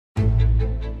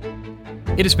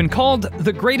It has been called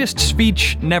the greatest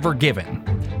speech never given.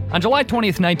 On July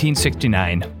 20th,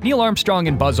 1969, Neil Armstrong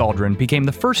and Buzz Aldrin became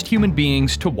the first human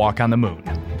beings to walk on the moon,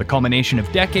 the culmination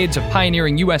of decades of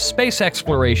pioneering U.S. space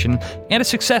exploration and a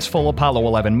successful Apollo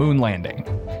 11 moon landing.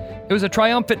 It was a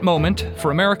triumphant moment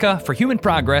for America, for human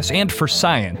progress, and for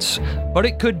science, but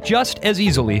it could just as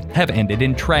easily have ended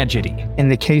in tragedy. In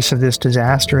the case of this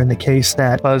disaster, in the case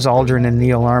that Buzz Aldrin and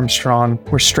Neil Armstrong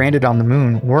were stranded on the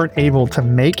moon, weren't able to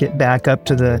make it back up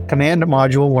to the command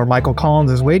module where Michael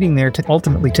Collins is waiting there to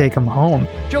ultimately take them home.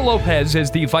 Joe Lopez is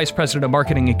the Vice President of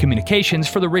Marketing and Communications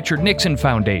for the Richard Nixon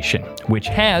Foundation, which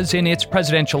has in its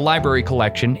presidential library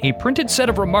collection a printed set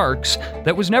of remarks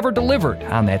that was never delivered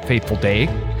on that fateful day,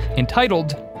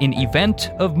 entitled An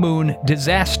Event of Moon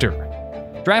Disaster.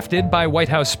 Drafted by White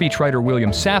House speechwriter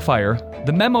William Safire,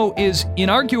 the memo is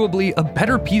inarguably a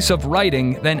better piece of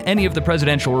writing than any of the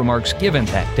presidential remarks given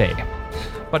that day.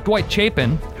 But Dwight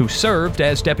Chapin, who served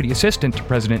as deputy assistant to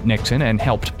President Nixon and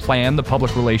helped plan the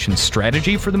public relations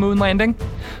strategy for the moon landing,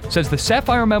 says the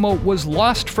Safire memo was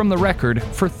lost from the record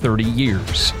for 30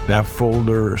 years. That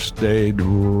folder stayed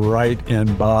right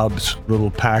in Bob's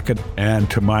little packet, and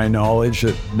to my knowledge,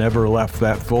 it never left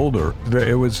that folder.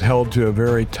 It was held to a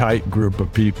very tight group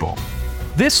of people.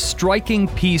 This striking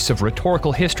piece of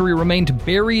rhetorical history remained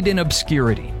buried in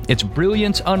obscurity, its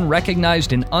brilliance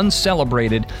unrecognized and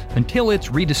uncelebrated until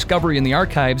its rediscovery in the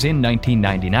archives in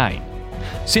 1999.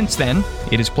 Since then,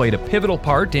 it has played a pivotal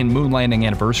part in moon landing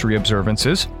anniversary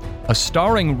observances, a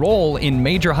starring role in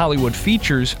major Hollywood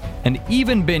features, and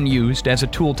even been used as a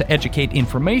tool to educate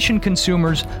information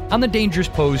consumers on the dangers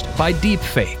posed by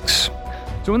deepfakes.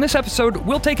 So in this episode,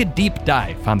 we'll take a deep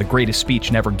dive on the greatest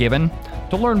speech never given,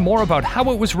 to learn more about how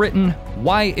it was written,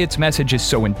 why its message is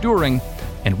so enduring,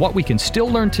 and what we can still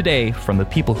learn today from the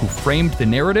people who framed the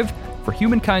narrative for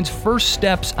humankind's first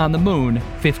steps on the moon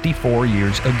 54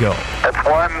 years ago. It's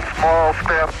one small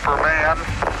step for man,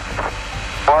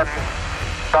 one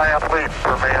giant leap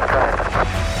for mankind.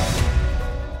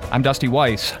 I'm Dusty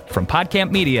Weiss. From PodCamp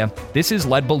Media, this is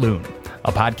Lead Balloon,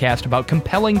 a podcast about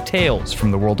compelling tales from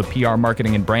the world of PR,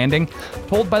 marketing, and branding,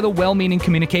 told by the well-meaning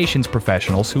communications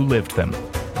professionals who lived them.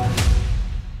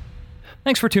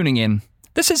 Thanks for tuning in.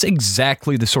 This is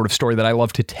exactly the sort of story that I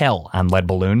love to tell on Lead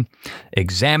Balloon,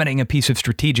 examining a piece of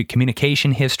strategic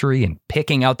communication history and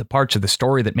picking out the parts of the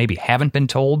story that maybe haven't been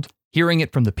told, hearing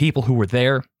it from the people who were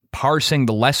there, parsing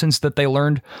the lessons that they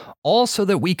learned, all so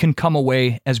that we can come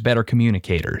away as better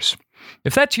communicators.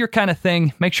 If that's your kind of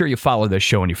thing, make sure you follow this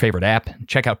show in your favorite app,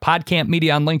 check out PodCamp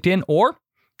Media on LinkedIn, or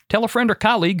tell a friend or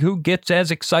colleague who gets as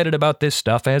excited about this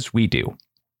stuff as we do.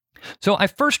 So I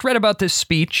first read about this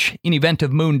speech, An Event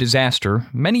of Moon Disaster,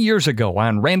 many years ago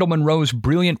on Randall Munroe's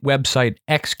brilliant website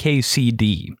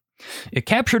XKCD. It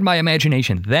captured my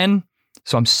imagination then,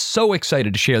 so I'm so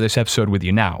excited to share this episode with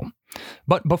you now.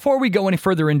 But before we go any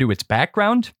further into its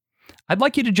background, I'd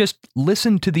like you to just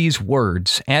listen to these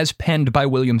words as penned by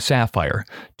William Safire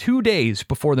 2 days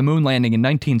before the moon landing in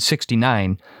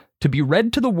 1969, to be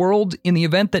read to the world in the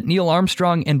event that Neil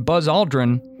Armstrong and Buzz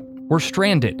Aldrin were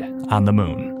stranded on the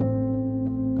moon.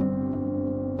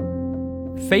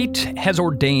 Fate has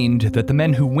ordained that the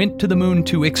men who went to the moon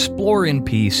to explore in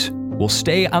peace will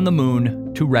stay on the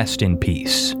moon to rest in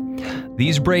peace.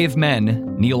 These brave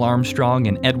men, Neil Armstrong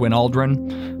and Edwin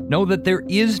Aldrin, know that there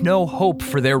is no hope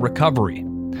for their recovery,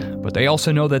 but they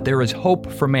also know that there is hope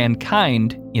for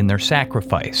mankind in their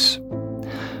sacrifice.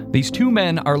 These two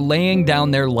men are laying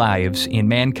down their lives in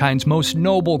mankind's most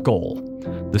noble goal,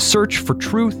 the search for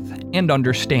truth and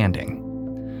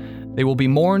understanding. They will be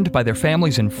mourned by their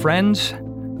families and friends.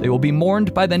 They will be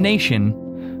mourned by the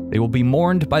nation. They will be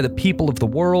mourned by the people of the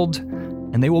world.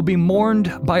 And they will be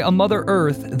mourned by a Mother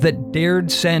Earth that dared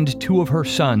send two of her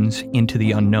sons into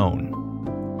the unknown.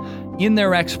 In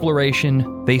their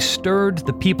exploration, they stirred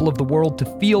the people of the world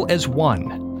to feel as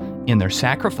one. In their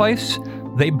sacrifice,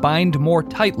 they bind more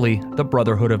tightly the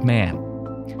brotherhood of man.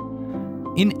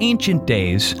 In ancient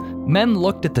days, men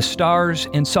looked at the stars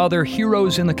and saw their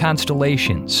heroes in the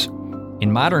constellations.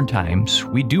 In modern times,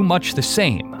 we do much the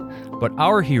same, but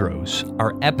our heroes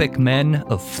are epic men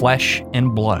of flesh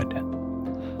and blood.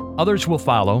 Others will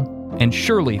follow and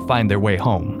surely find their way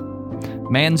home.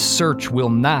 Man's search will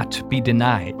not be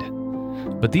denied.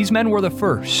 But these men were the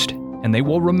first, and they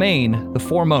will remain the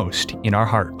foremost in our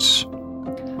hearts.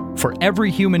 For every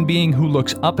human being who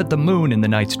looks up at the moon in the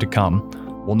nights to come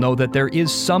will know that there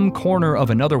is some corner of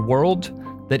another world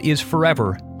that is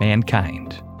forever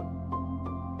mankind.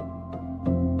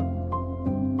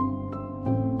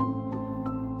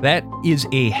 That is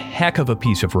a heck of a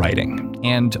piece of writing,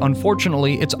 and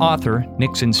unfortunately its author,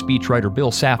 Nixon speechwriter Bill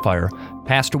Safire,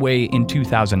 passed away in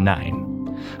 2009.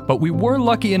 But we were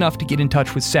lucky enough to get in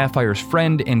touch with Safire's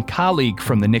friend and colleague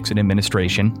from the Nixon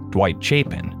administration, Dwight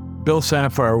Chapin. Bill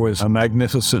Safire was a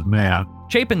magnificent man.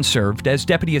 Chapin served as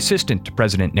deputy assistant to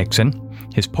President Nixon.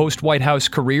 His post-White House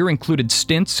career included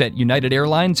stints at United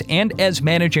Airlines and as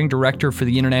managing director for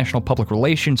the international public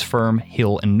relations firm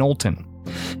Hill & Knowlton.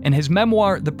 And his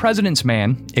memoir, The President's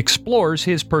Man, explores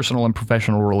his personal and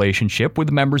professional relationship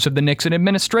with members of the Nixon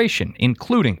administration,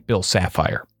 including Bill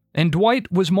Safire. And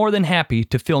Dwight was more than happy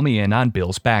to fill me in on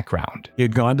Bill's background. He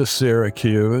had gone to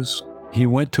Syracuse. He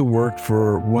went to work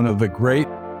for one of the great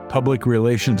public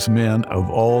relations men of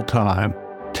all time,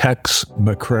 Tex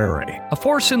McCrary. A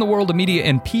force in the world of media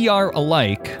and PR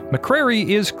alike, McCrary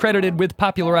is credited with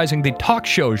popularizing the talk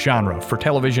show genre for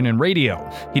television and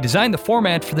radio. He designed the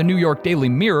format for the New York Daily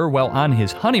Mirror while on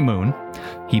his honeymoon.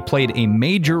 He played a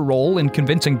major role in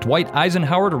convincing Dwight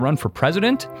Eisenhower to run for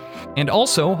president, and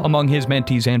also among his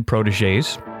mentees and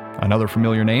protégés, another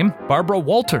familiar name, Barbara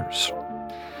Walters.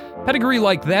 Pedigree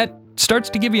like that starts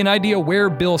to give you an idea where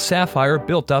Bill Safire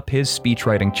built up his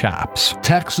speechwriting chops.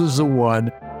 Tex is the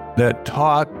one that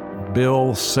taught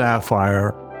Bill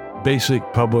Safire basic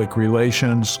public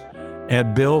relations,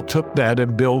 and Bill took that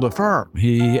and built a firm.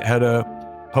 He had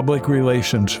a public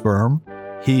relations firm.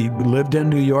 He lived in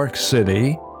New York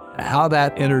City. How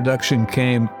that introduction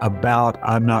came about,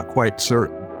 I'm not quite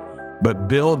certain. But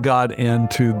Bill got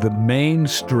into the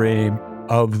mainstream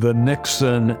of the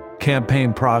Nixon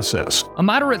campaign process. A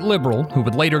moderate liberal who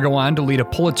would later go on to lead a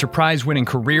Pulitzer Prize-winning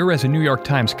career as a New York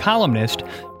Times columnist,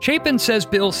 Chapin says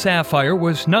Bill Safire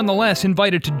was nonetheless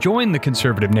invited to join the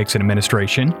conservative Nixon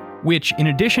administration, which, in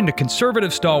addition to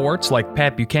conservative stalwarts like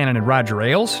Pat Buchanan and Roger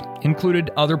Ailes, included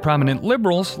other prominent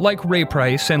liberals like Ray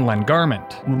Price and Len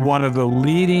Garment. One of the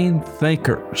leading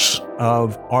thinkers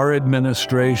of our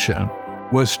administration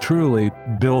was truly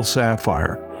Bill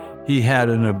Safire. He had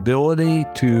an ability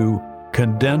to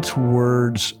condense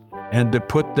words and to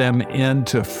put them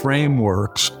into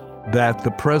frameworks that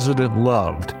the president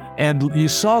loved. And you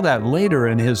saw that later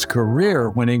in his career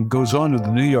when he goes on to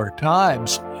the New York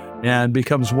Times and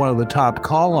becomes one of the top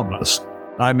columnists.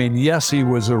 I mean, yes, he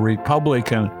was a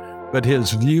Republican, but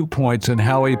his viewpoints and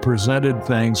how he presented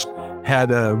things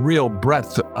had a real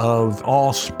breadth of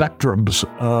all spectrums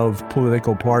of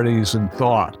political parties and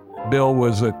thought. Bill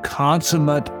was a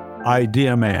consummate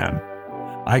idea man.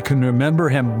 I can remember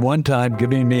him one time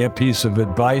giving me a piece of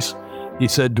advice. He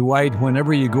said, Dwight,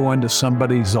 whenever you go into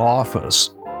somebody's office,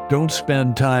 don't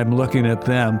spend time looking at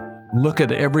them. Look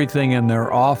at everything in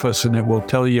their office and it will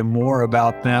tell you more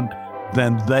about them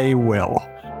than they will.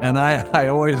 And I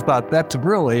always thought that's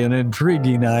really an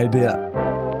intriguing idea.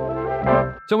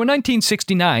 So in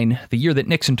 1969, the year that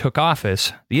Nixon took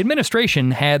office, the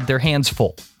administration had their hands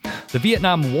full. The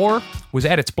Vietnam War was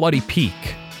at its bloody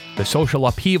peak. The social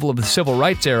upheaval of the civil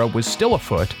rights era was still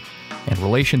afoot, and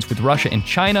relations with Russia and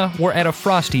China were at a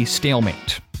frosty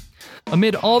stalemate.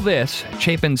 Amid all this,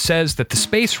 Chapin says that the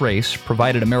space race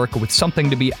provided America with something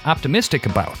to be optimistic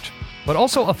about, but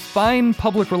also a fine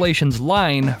public relations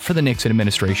line for the Nixon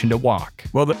administration to walk.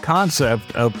 Well, the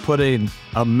concept of putting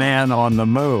a man on the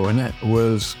moon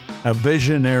was a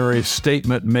visionary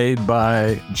statement made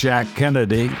by Jack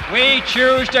Kennedy. We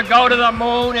choose to go to the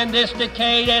moon in this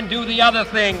decade and do the other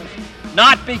things,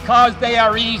 not because they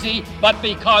are easy, but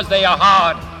because they are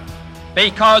hard.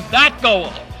 Because that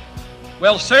goal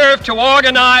will serve to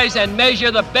organize and measure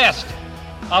the best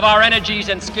of our energies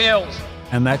and skills.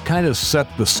 And that kind of set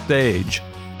the stage.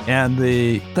 And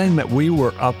the thing that we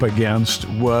were up against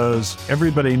was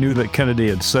everybody knew that Kennedy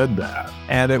had said that.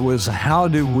 And it was, how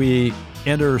do we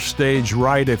enter stage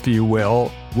right, if you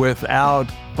will, without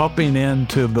bumping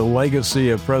into the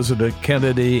legacy of President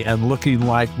Kennedy and looking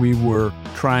like we were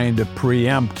trying to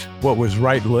preempt what was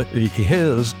rightly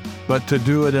his, but to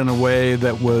do it in a way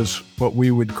that was what we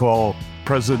would call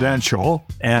presidential.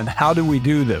 And how do we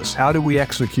do this? How do we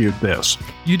execute this?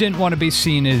 You didn't want to be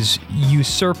seen as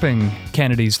usurping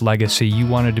Kennedy's legacy. You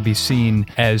wanted to be seen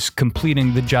as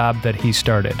completing the job that he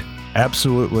started.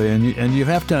 Absolutely. And you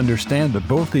have to understand that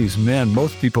both these men,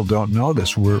 most people don't know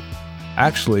this, were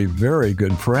actually very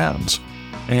good friends.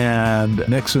 And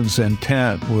Nixon's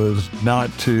intent was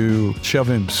not to shove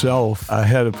himself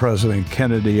ahead of President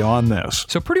Kennedy on this.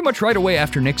 So pretty much right away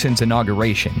after Nixon's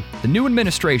inauguration, the new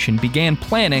administration began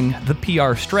planning the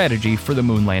PR strategy for the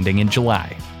moon landing in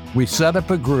July. We set up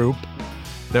a group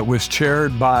that was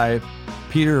chaired by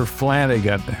Peter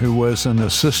Flanagan, who was an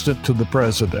assistant to the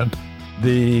president.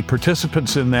 The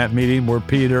participants in that meeting were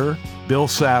Peter, Bill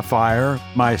Safire,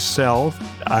 myself.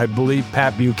 I believe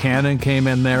Pat Buchanan came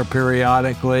in there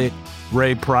periodically,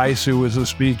 Ray Price, who was a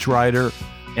speechwriter,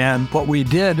 And what we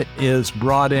did is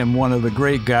brought in one of the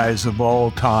great guys of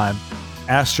all time,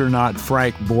 astronaut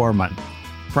Frank Borman.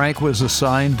 Frank was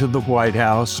assigned to the White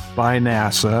House by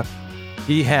NASA.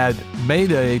 He had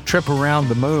made a trip around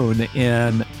the moon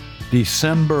in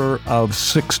December of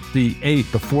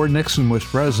 '68, before Nixon was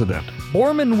president.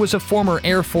 Borman was a former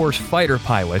Air Force fighter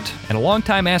pilot and a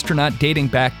longtime astronaut dating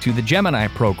back to the Gemini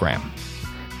program.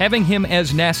 Having him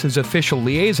as NASA's official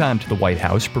liaison to the White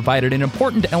House provided an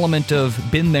important element of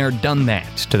been there, done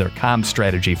that to their comm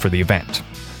strategy for the event.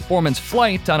 Borman's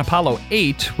flight on Apollo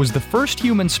 8 was the first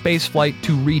human spaceflight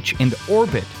to reach and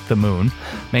orbit the moon,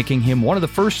 making him one of the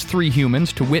first 3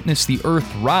 humans to witness the Earth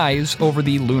rise over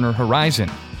the lunar horizon.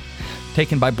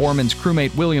 Taken by Borman's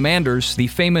crewmate William Anders, the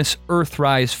famous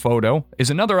Earthrise photo is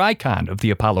another icon of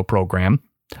the Apollo program.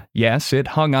 Yes, it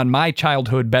hung on my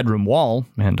childhood bedroom wall,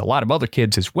 and a lot of other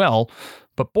kids as well,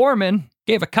 but Borman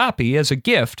gave a copy as a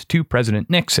gift to President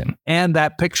Nixon. And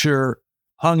that picture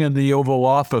hung in the Oval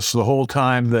Office the whole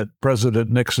time that President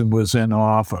Nixon was in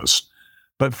office.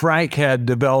 But Frank had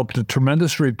developed a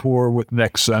tremendous rapport with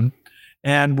Nixon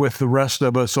and with the rest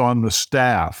of us on the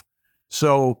staff.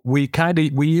 So we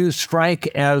used Frank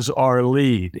as our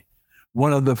lead.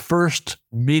 One of the first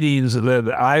meetings that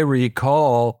I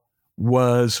recall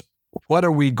was, what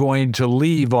are we going to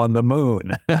leave on the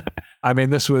moon? I mean,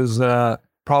 this was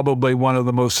probably one of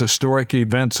the most historic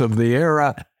events of the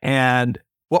era. And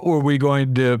what were we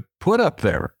going to put up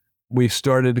there? We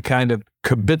started kind of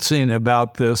kibitzing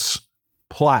about this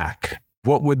plaque.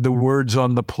 What would the words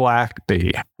on the plaque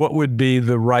be? What would be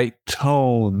the right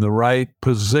tone, the right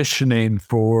positioning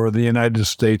for the United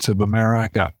States of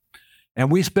America?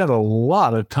 And we spent a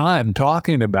lot of time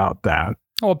talking about that.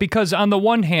 Well, because on the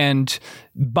one hand,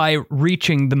 by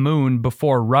reaching the moon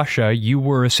before Russia, you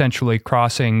were essentially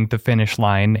crossing the finish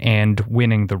line and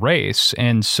winning the race.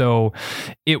 And so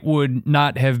it would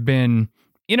not have been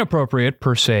inappropriate,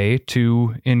 per se,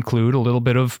 to include a little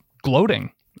bit of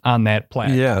gloating on that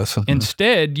plaque. Yes.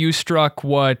 Instead, you struck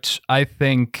what I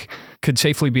think could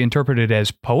safely be interpreted as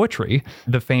poetry,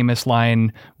 the famous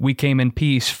line, "We came in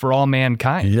peace for all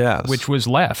mankind," yes, which was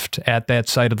left at that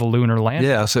site of the lunar landing.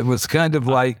 Yes, it was kind of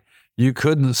like you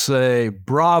couldn't say,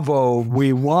 "Bravo,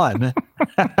 we won,"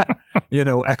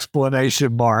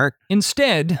 exclamation mark.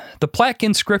 Instead, the plaque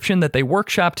inscription that they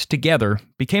workshopped together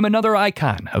became another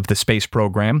icon of the space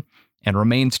program and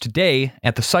remains today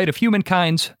at the site of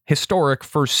humankind's historic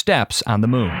first steps on the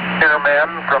moon. Dear men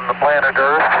from the planet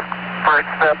Earth, first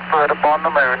set foot upon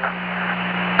the moon,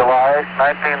 July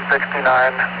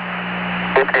 1969,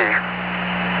 AD.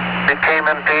 It came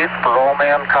in peace for all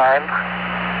mankind.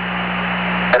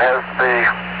 It has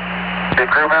the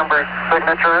crew members'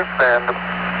 signatures and the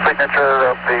signature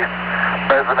of the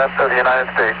President of the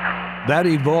United States. That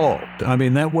evolved. I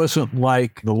mean, that wasn't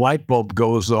like the light bulb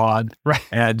goes on, right?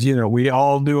 And, we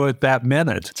all knew it that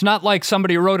minute. It's not like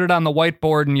somebody wrote it on the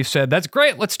whiteboard and you said, "That's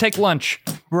great, let's take lunch."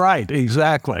 Right,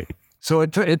 exactly. So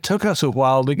it took us a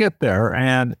while to get there,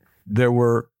 and there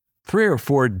were 3 or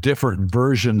 4 different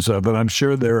versions of it. I'm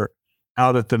sure they're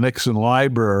out at the Nixon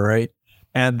Library,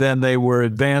 and then they were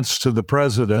advanced to the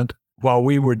president. While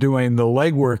we were doing the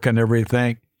legwork and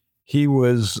everything, he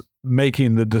was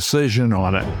making the decision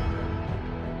on it.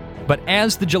 But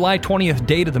as the July 20th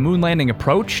date of the moon landing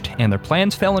approached and their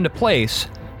plans fell into place,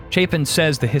 Chapin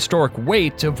says the historic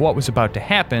weight of what was about to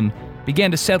happen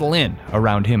began to settle in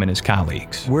around him and his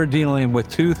colleagues. We're dealing with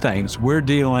 2 things. We're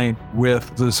dealing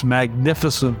with this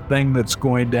magnificent thing that's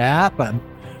going to happen,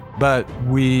 but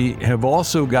we have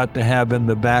also got to have in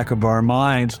the back of our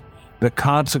minds the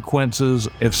consequences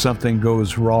if something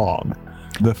goes wrong.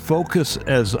 The focus,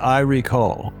 as I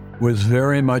recall, was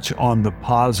very much on the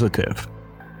positive.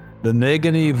 The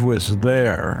negative was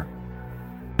there,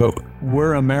 but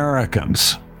we're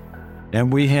Americans,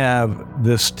 and we have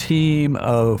this team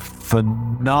of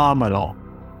phenomenal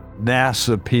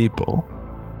NASA people.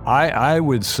 I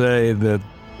would say that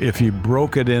if you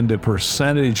broke it into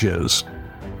percentages,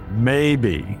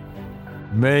 maybe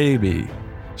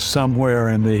somewhere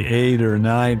in the 8 or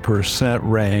 9%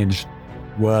 range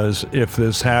was, if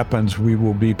this happens, we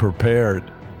will be prepared.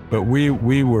 But we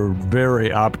were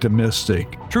very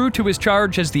optimistic. True to his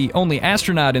charge as the only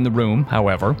astronaut in the room,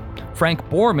 however, Frank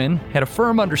Borman had a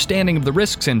firm understanding of the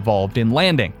risks involved in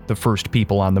landing the first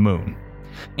people on the moon.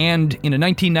 And in a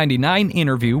 1999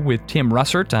 interview with Tim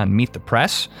Russert on Meet the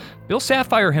Press, Bill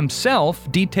Safire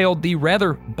himself detailed the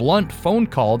rather blunt phone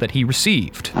call that he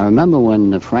received. I remember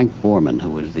when Frank Borman,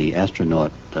 who was the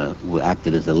astronaut who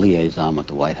acted as the liaison with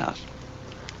the White House,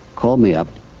 called me up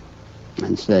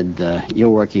and said, "You're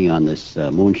working on this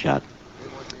moonshot.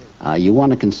 You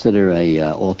want to consider a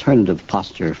alternative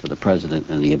posture for the president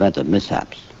in the event of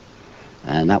mishaps.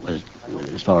 And that was,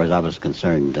 as far as I was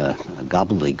concerned,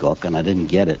 gobbledygook, and I didn't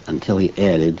get it until he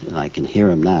added, and I can hear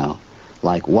him now,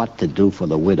 like what to do for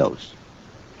the widows.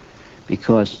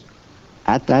 Because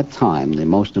at that time, the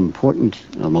most important,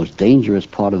 the most dangerous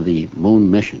part of the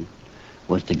moon mission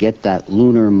was to get that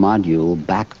lunar module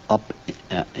back up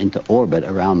into orbit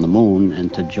around the moon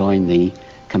and to join the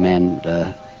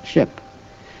command ship.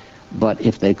 But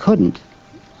if they couldn't,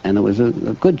 and it was a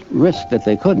good risk that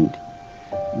they couldn't,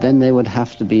 then they would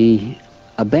have to be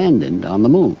abandoned on the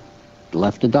moon,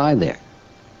 left to die there.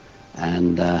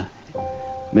 And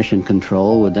mission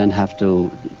control would then have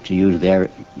to use their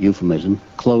euphemism,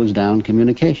 close down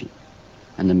communication.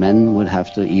 And the men would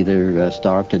have to either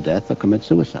starve to death or commit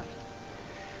suicide.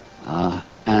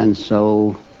 And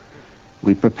so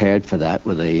we prepared for that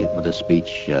with a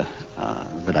speech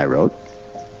that I wrote.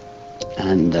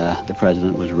 And the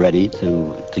president was ready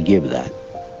to give that.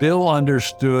 Bill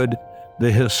understood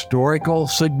the historical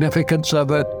significance of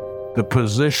it, the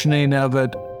positioning of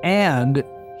it, and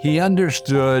he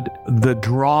understood the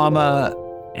drama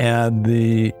and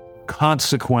the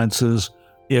consequences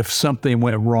if something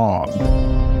went wrong.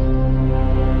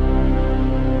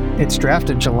 It's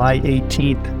drafted July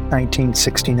 18th,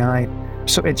 1969.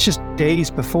 So it's just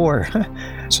days before.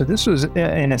 So this was,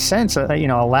 in a sense, a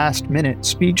last-minute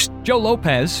speech. Joe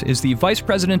Lopez is the Vice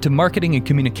President of Marketing and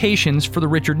Communications for the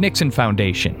Richard Nixon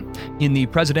Foundation, in the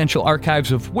presidential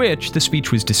archives of which the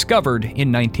speech was discovered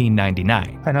in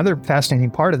 1999. Another fascinating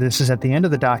part of this is at the end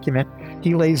of the document,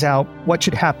 he lays out what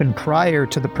should happen prior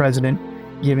to the president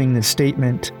giving the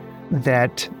statement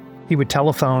that he would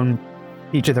telephone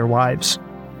each of their wives.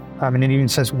 And it even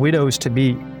says widows to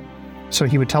be. So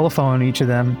he would telephone each of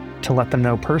them to let them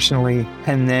know personally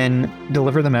and then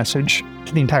deliver the message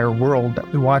to the entire world that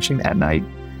was watching that night.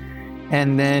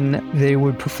 And then they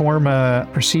would perform a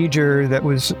procedure that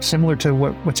was similar to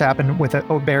what's happened with a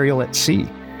burial at sea.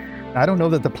 I don't know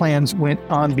that the plans went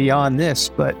on beyond this,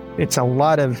 but it's a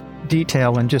lot of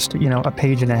detail in just, a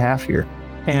page and a half here.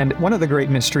 And one of the great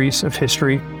mysteries of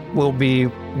history will be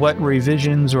what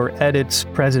revisions or edits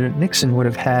President Nixon would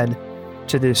have had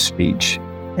to this speech.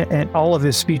 And all of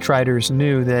his speechwriters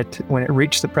knew that when it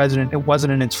reached the president, it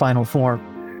wasn't in its final form.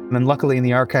 And luckily in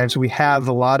the archives, we have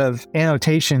a lot of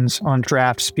annotations on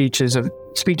draft speeches of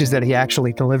speeches that he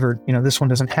actually delivered. This one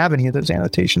doesn't have any of those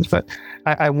annotations, but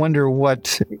I wonder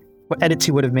what edits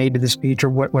he would have made to the speech or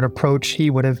what approach he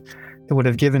would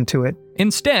have given to it.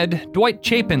 Instead, Dwight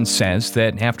Chapin says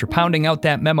that after pounding out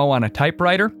that memo on a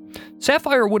typewriter,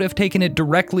 Safire would have taken it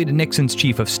directly to Nixon's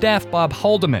chief of staff, Bob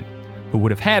Haldeman, who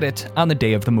would have had it on the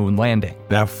day of the moon landing.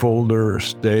 That folder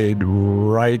stayed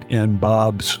right in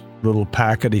Bob's little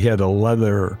packet. He had a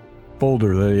leather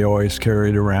folder that he always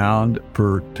carried around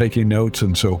for taking notes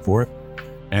and so forth.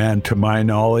 And to my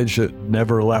knowledge, it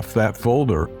never left that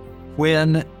folder.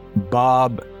 When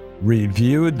Bob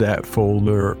reviewed that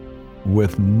folder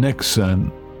with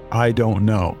Nixon, I don't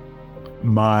know.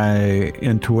 My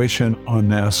intuition on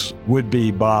this would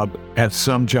be Bob, at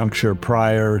some juncture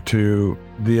prior to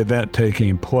the event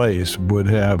taking place, would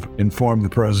have informed the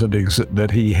president that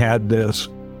he had this,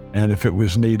 and if it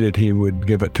was needed, he would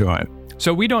give it to him.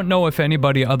 So we don't know if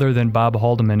anybody other than Bob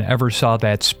Haldeman ever saw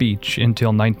that speech until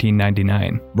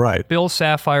 1999. Right. Bill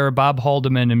Safire, Bob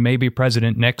Haldeman, and maybe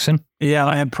President Nixon? Yeah,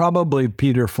 and probably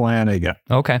Peter Flanagan.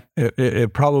 Okay.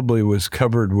 It probably was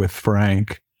covered with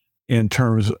Frank in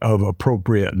terms of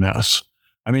appropriateness.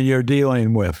 I mean, you're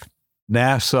dealing with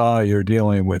NASA, you're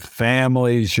dealing with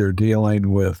families, you're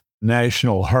dealing with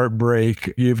national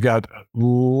heartbreak. You've got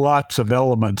lots of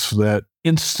elements that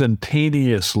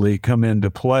instantaneously come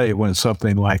into play when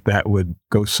something like that would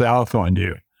go south on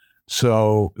you.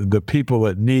 So the people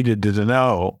that needed to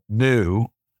know knew.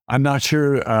 I'm not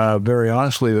sure, very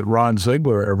honestly, that Ron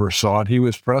Ziegler ever saw it. He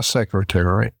was press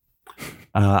secretary.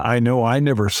 I know I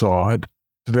never saw it.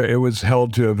 It was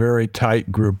held to a very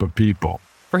tight group of people.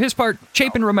 For his part,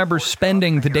 Chapin remembers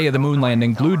spending the day of the moon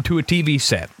landing glued to a TV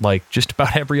set, like just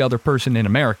about every other person in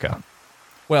America.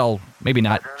 Well, maybe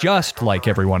not just like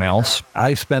everyone else.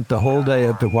 I spent the whole day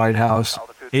at the White House,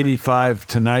 85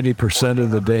 to 90%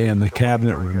 of the day in the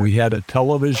cabinet room. We had a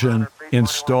television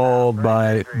installed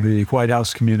by the White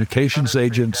House communications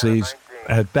agencies.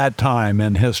 At that time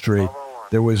in history,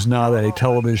 there was not a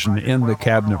television in the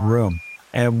cabinet room.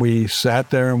 And we sat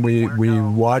there and we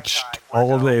watched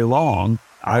all day long.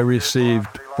 I received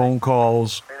phone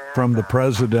calls from the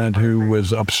president, who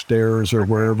was upstairs or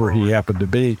wherever he happened to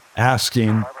be,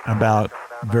 asking about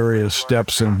various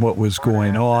steps and what was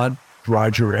going on.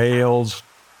 Roger Ailes,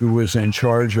 who was in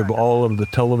charge of all of the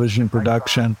television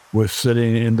production, was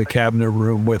sitting in the cabinet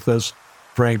room with us.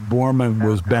 Frank Borman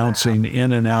was bouncing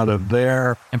in and out of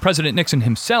there. And President Nixon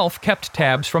himself kept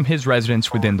tabs from his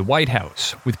residence within the White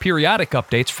House, with periodic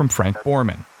updates from Frank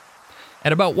Borman.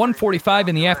 At about 1:45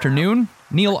 in the afternoon,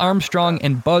 Neil Armstrong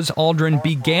and Buzz Aldrin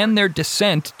began their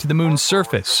descent to the moon's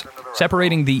surface,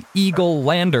 separating the Eagle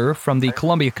lander from the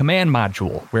Columbia Command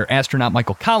Module, where astronaut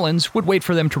Michael Collins would wait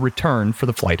for them to return for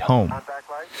the flight home.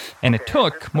 And it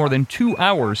took more than 2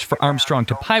 hours for Armstrong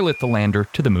to pilot the lander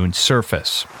to the moon's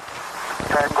surface.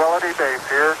 Tranquility Base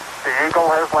here. The Eagle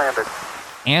has landed.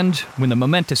 And when the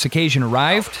momentous occasion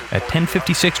arrived, at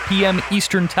 10:56 p.m.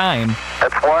 Eastern Time,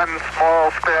 That's one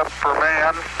small step for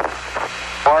man,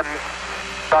 one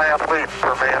giant leap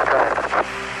for mankind.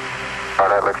 Oh,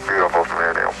 that looks beautiful to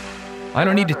me, Neil. I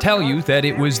don't need to tell you that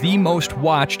it was the most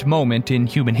watched moment in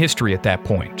human history at that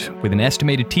point, with an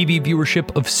estimated TV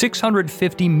viewership of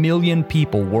 650 million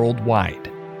people worldwide.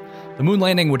 The moon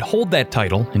landing would hold that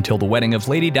title until the wedding of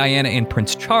Lady Diana and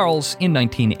Prince Charles in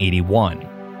 1981.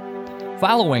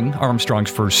 Following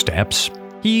Armstrong's first steps,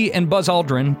 he and Buzz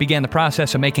Aldrin began the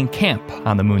process of making camp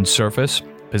on the moon's surface,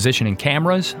 positioning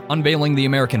cameras, unveiling the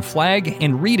American flag,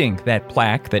 and reading that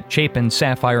plaque that Chapin,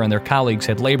 Sapphire, and their colleagues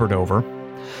had labored over.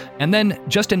 And then,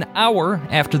 just an hour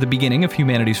after the beginning of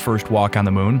humanity's first walk on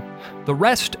the moon, the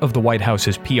rest of the White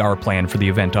House's PR plan for the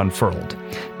event unfurled,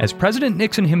 as President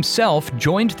Nixon himself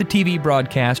joined the TV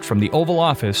broadcast from the Oval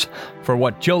Office for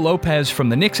what Joe Lopez from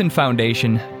the Nixon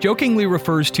Foundation jokingly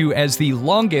refers to as the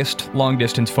longest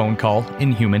long-distance phone call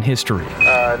in human history.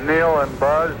 Neil and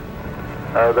Buzz,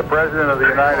 the President of the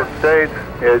United States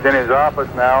is in his office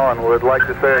now and would like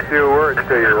to say a few words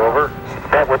to you. Over.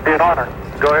 That would be an honor.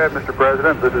 Go ahead, Mr.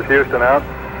 President. This is Houston out.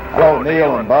 Hello,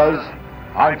 Neil and Buzz.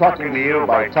 I'm talking to you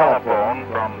by telephone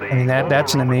from the... I mean,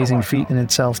 that's an amazing feat in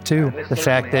itself, too. The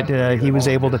fact that he was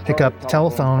able to pick up the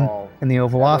telephone in the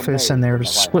Oval Office, and there's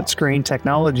split-screen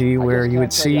technology where you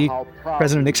would see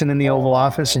President Nixon in the Oval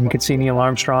Office and you could see Neil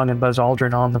Armstrong and Buzz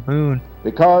Aldrin on the moon.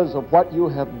 Because of what you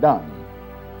have done,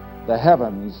 the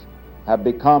heavens have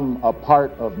become a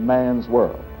part of man's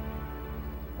world.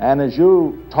 And as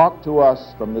you talk to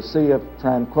us from the Sea of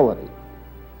Tranquility,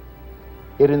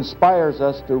 it inspires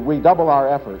us to redouble our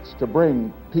efforts to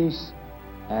bring peace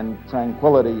and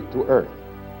tranquility to Earth.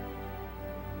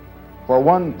 For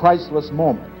one priceless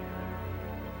moment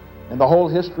in the whole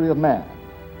history of man,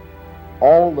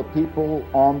 all the people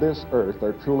on this earth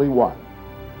are truly one.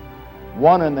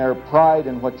 One in their pride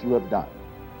in what you have done,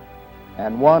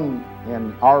 and one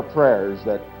in our prayers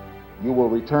that you will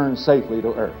return safely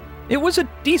to Earth. It was a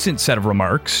decent set of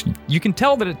remarks. You can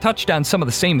tell that it touched on some of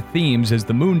the same themes as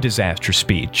the moon disaster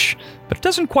speech, but it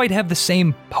doesn't quite have the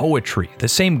same poetry, the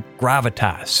same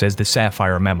gravitas as the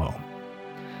Sapphire memo.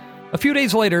 A few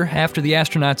days later, after the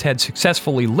astronauts had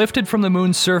successfully lifted from the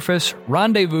moon's surface,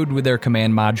 rendezvoused with their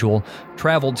command module,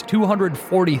 traveled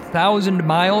 240,000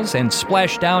 miles, and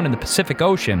splashed down in the Pacific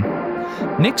Ocean,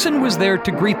 Nixon was there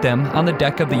to greet them on the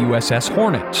deck of the USS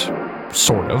Hornet.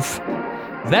 Sort of.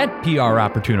 That PR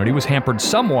opportunity was hampered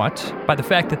somewhat by the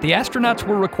fact that the astronauts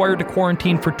were required to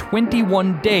quarantine for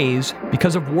 21 days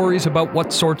because of worries about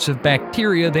what sorts of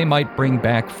bacteria they might bring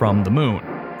back from the moon.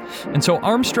 And so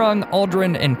Armstrong,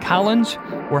 Aldrin, and Collins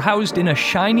were housed in a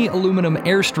shiny aluminum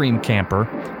Airstream camper,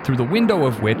 through the window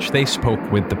of which they spoke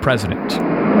with the president.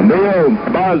 Neil,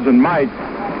 Buzz, and Mike,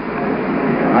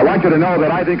 I want you to know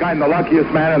that I think I'm the luckiest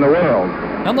man in the world.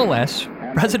 Nonetheless,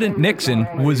 President Nixon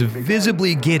was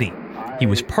visibly giddy. He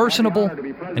was personable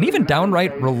and even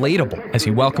downright relatable as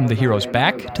he welcomed the heroes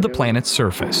back to the planet's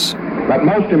surface. But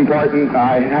most important,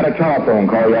 I had a telephone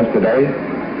call yesterday.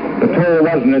 The tour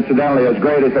wasn't incidentally as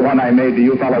great as the one I made to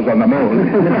you fellows on the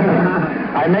moon.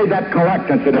 I made that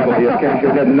correct, incidentally, in case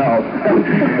you didn't know.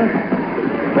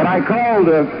 But I called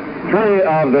three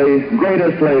of the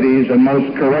greatest ladies and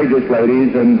most courageous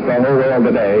ladies in the whole world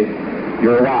today,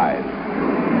 your wives.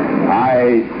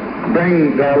 I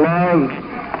bring their love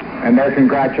and their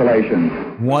congratulations.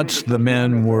 Once the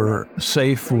men were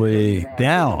safely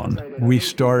down, we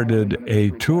started a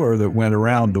tour that went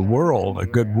around the world, a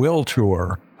goodwill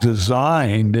tour,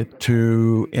 designed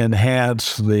to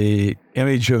enhance the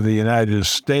image of the United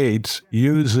States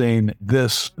using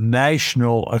this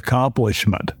national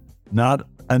accomplishment. Not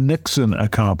a Nixon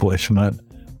accomplishment,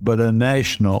 but a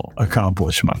national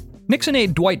accomplishment. Nixon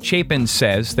aide Dwight Chapin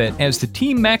says that as the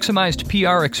team maximized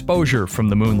PR exposure from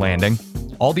the moon landing,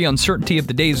 all the uncertainty of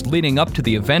the days leading up to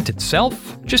the event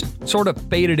itself just sort of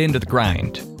faded into the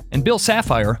grind. And Bill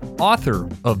Safire, author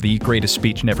of The Greatest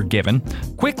Speech Never Given,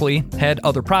 quickly had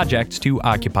other projects to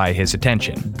occupy his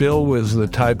attention. Bill was the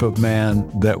type of man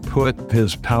that put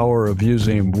his power of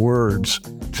using words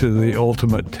to the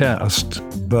ultimate test,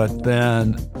 but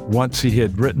then once he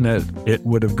had written it, it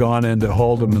would have gone into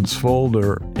Haldeman's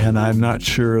folder, and I'm not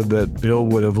sure that Bill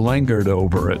would have lingered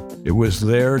over it. It was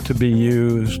there to be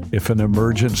used if an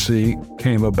emergency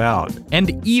came about.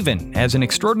 And even as an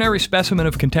extraordinary specimen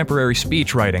of contemporary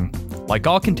speech writing, like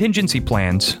all contingency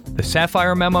plans, the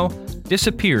Safire Memo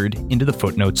disappeared into the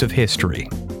footnotes of history.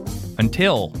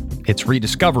 Until its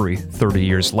rediscovery 30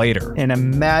 years later. And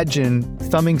imagine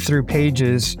thumbing through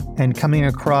pages and coming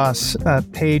across a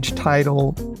page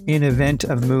title, "In Event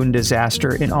of Moon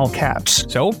Disaster," in all caps.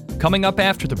 So, coming up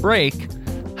after the break,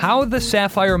 how the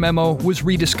Safire Memo was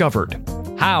rediscovered,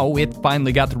 how it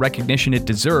finally got the recognition it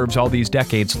deserves all these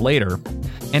decades later,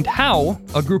 and how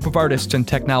a group of artists and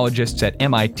technologists at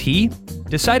MIT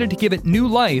decided to give it new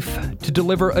life to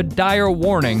deliver a dire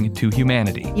warning to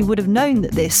humanity. You would have known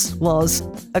that this was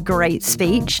a great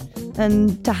speech,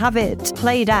 and to have it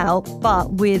played out,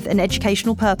 but with an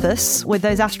educational purpose, with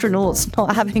those astronauts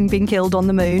not having been killed on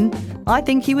the moon, I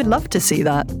think you would love to see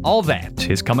that. All that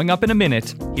is coming up in a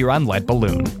minute here on Lead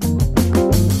Balloon.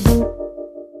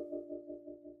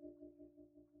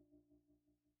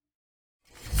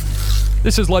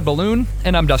 This is Lead Balloon,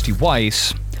 and I'm Dusty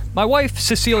Weiss. My wife,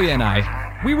 Cecilia,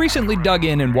 and we recently dug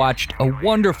in and watched a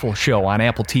wonderful show on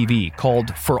Apple TV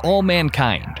called For All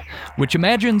Mankind, which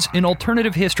imagines an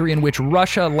alternative history in which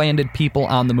Russia landed people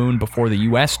on the moon before the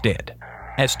US did.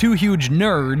 As two huge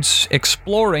nerds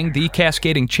exploring the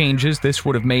cascading changes this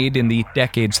would have made in the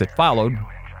decades that followed,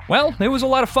 well, it was a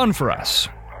lot of fun for us.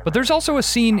 But there's also a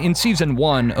scene in Season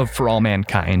 1 of For All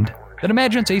Mankind that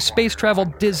imagines a space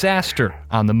travel disaster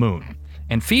on the moon,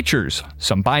 and features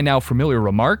some by-now familiar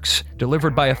remarks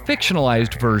delivered by a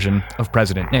fictionalized version of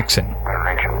President Nixon. In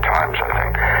ancient times, I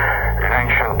think, in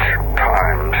ancient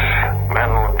times,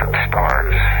 men looked at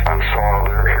stars and saw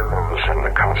their heroes in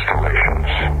the constellations.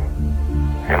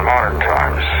 In modern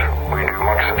times, we do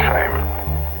much the same,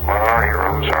 but our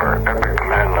heroes are epic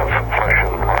men of flesh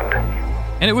and blood.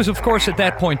 And it was, of course, at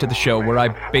that point of the show where I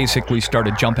basically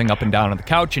started jumping up and down on the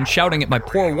couch and shouting at my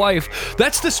poor wife,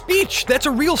 "That's the speech! That's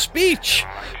a real speech!"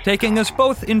 Taking us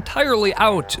both entirely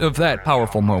out of that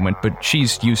powerful moment, but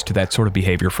she's used to that sort of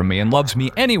behavior from me and loves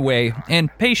me anyway, and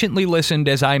patiently listened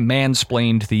as I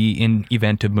mansplained the In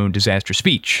Event of Moon Disaster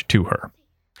speech to her.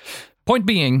 Point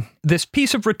being, this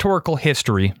piece of rhetorical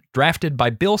history, drafted by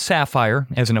Bill Safire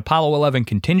as an Apollo 11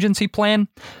 contingency plan,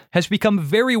 has become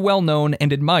very well known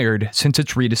and admired since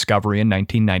its rediscovery in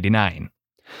 1999.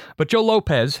 But Joe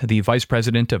Lopez, the Vice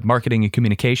President of Marketing and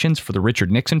Communications for the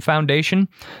Richard Nixon Foundation,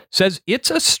 says it's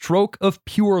a stroke of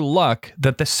pure luck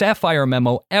that the Safire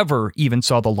Memo ever even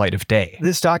saw the light of day.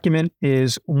 This document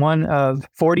is one of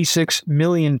 46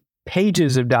 million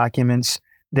pages of documents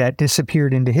that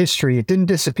disappeared into history. It didn't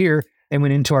disappear. It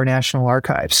went into our national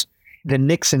archives, the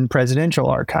Nixon Presidential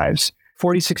Archives.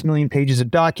 46 million pages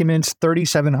of documents,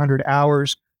 3,700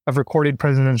 hours of recorded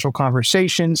presidential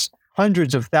conversations,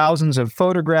 hundreds of thousands of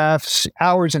photographs,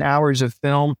 hours and hours of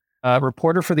film. A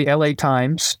reporter for the LA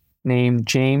Times named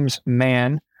James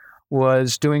Mann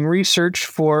was doing research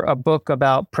for a book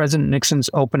about President Nixon's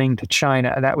opening to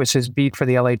China. That was his beat for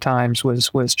the LA Times,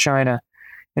 was China.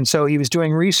 And so he was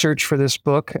doing research for this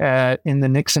book in the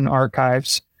Nixon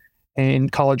archives in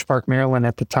College Park, Maryland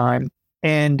at the time.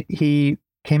 And he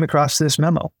came across this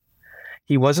memo.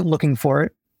 He wasn't looking for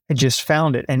it. He just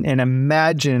found it. And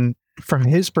imagine, from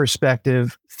his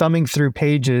perspective, thumbing through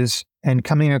pages and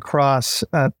coming across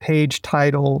a page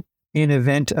title, "In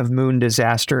Event of Moon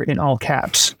Disaster," in all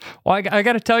caps. Well, I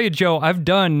got to tell you, Joe, I've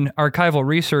done archival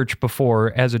research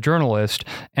before as a journalist,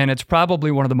 and it's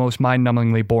probably one of the most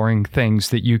mind-numbingly boring things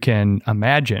that you can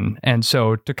imagine. And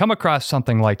so to come across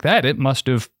something like that, it must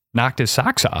have knocked his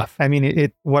socks off. I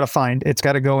mean, what a find. It's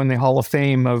got to go in the Hall of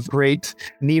Fame of great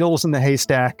needles in the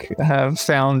haystack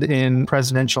found in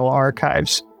presidential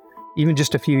archives. Even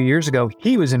just a few years ago,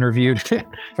 he was interviewed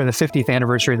for the 50th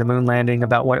anniversary of the moon landing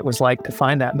about what it was like to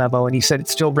find that memo, and he said it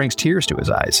still brings tears to his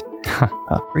eyes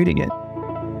reading it.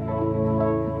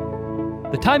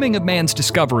 The timing of man's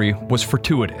discovery was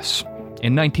fortuitous.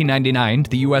 In 1999,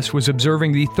 the U.S. was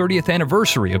observing the 30th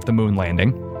anniversary of the moon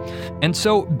landing, and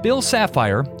so Bill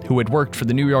Safire, who had worked for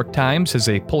the New York Times as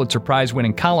a Pulitzer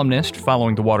Prize-winning columnist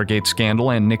following the Watergate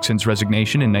scandal and Nixon's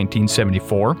resignation in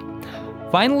 1974,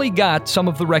 finally got some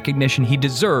of the recognition he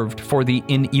deserved for the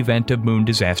In Event of Moon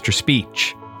Disaster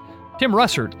speech. Tim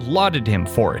Russert lauded him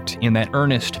for it in that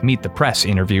earnest Meet the Press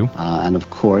interview. And of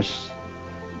course,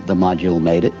 the module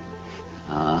made it.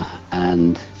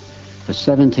 And for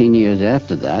 17 years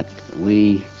after that,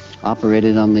 we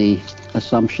operated on the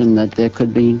assumption that there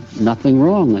could be nothing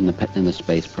wrong in the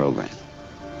space program.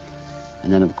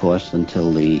 And then, of course,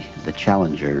 until the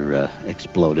Challenger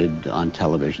exploded on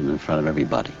television in front of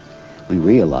everybody, we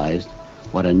realized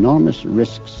what enormous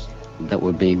risks that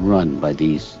were being run by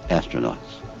these astronauts.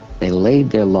 They laid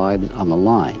their lives on the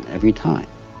line every time.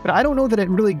 But I don't know that it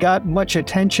really got much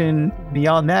attention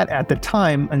beyond that at the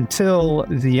time until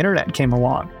the internet came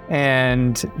along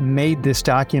and made this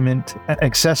document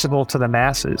accessible to the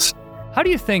masses. How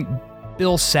do you think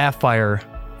Bill Safire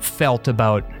felt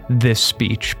about this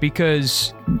speech?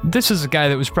 Because this is a guy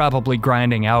that was probably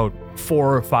grinding out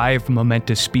 4 or 5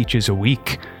 momentous speeches a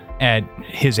week at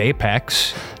his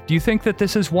apex. Do you think that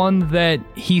this is one that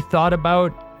he thought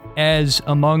about as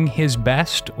among his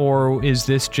best, or is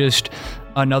this just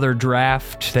another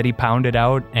draft that he pounded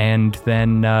out and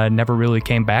then never really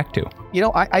came back to? You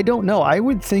know, I don't know. I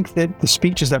would think that the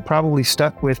speeches that probably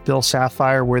stuck with Bill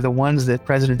Safire were the ones that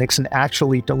President Nixon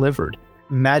actually delivered.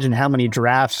 Imagine how many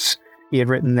drafts he had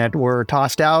written that were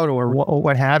tossed out or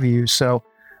what have you. So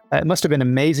it must have been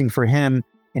amazing for him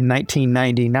in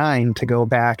 1999 to go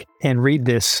back and read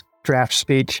this draft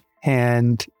speech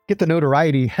and get the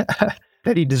notoriety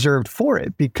that he deserved for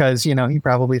it, because, you know, he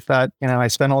probably thought, you know, I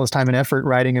spent all this time and effort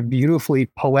writing a beautifully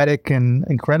poetic and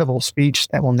incredible speech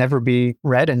that will never be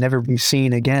read and never be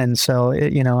seen again. So,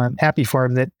 you know, I'm happy for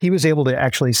him that he was able to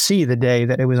actually see the day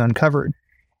that it was uncovered.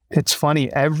 It's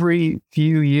funny, every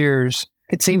few years,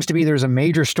 it seems to be there's a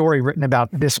major story written about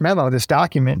this memo, this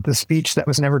document, the speech that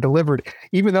was never delivered,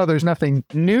 even though there's nothing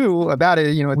new about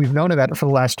it. You know, we've known about it for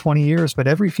the last 20 years, but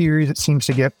every few years it seems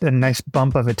to get a nice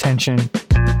bump of attention.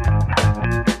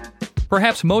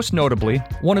 Perhaps most notably,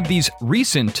 one of these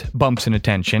recent bumps in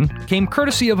attention came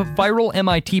courtesy of a viral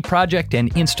MIT project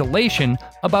and installation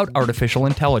about artificial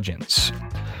intelligence.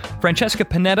 Francesca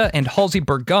Panetta and Halsey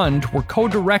Burgund were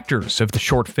co-directors of the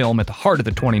short film at the heart of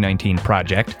the 2019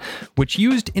 project, which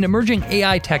used an emerging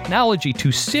AI technology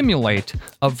to simulate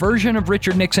a version of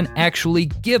Richard Nixon actually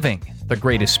giving the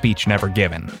greatest speech never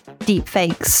given.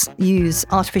 Deepfakes use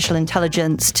artificial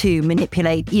intelligence to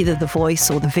manipulate either the voice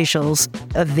or the visuals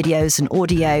of videos and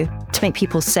audio to make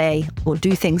people say or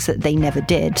do things that they never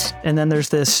did. And then there's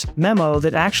this memo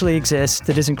that actually exists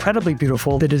that is incredibly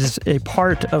beautiful, that is a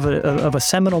part of a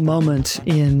seminal moment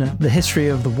in the history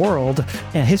of the world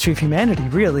and history of humanity,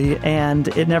 really, and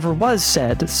it never was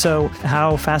said. So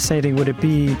how fascinating would it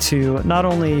be to not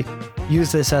only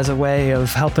use this as a way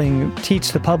of helping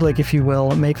teach the public, if you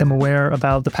will, make them aware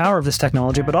about the power of this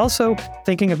technology, but also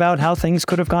thinking about how things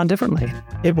could have gone differently.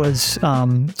 It was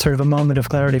sort of a moment of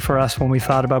clarity for us when we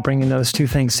thought about bringing those two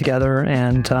things together,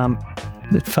 and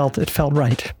it felt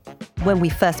right. When we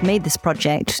first made this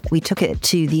project, we took it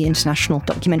to the International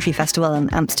Documentary Festival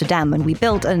in Amsterdam, and we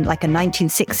built a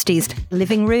 1960s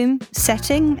living room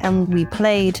setting, and we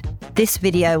played this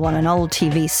video on an old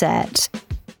TV set.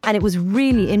 And it was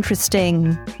really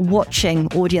interesting watching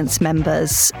audience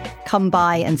members come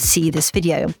by and see this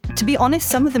video. To be honest,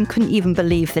 some of them couldn't even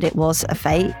believe that it was a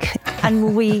fake.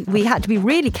 And we had to be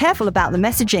really careful about the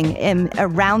messaging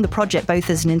around the project, both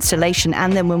as an installation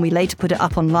and then when we later put it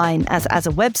up online as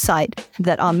a website,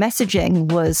 that our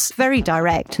messaging was very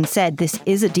direct and said, this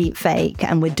is a deep fake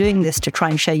and we're doing this to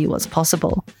try and show you what's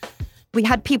possible. We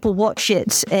had people watch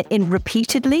it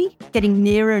repeatedly, getting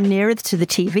nearer and nearer to the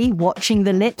TV, watching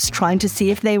the lips, trying to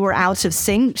see if they were out of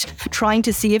sync, trying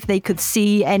to see if they could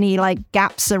see any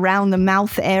gaps around the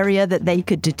mouth area that they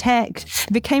could detect.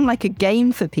 It became like a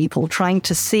game for people trying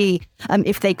to see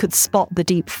if they could spot the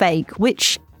deep fake,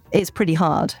 which is pretty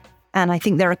hard. And I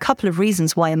think there are a couple of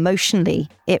reasons why emotionally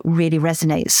it really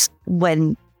resonates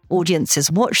when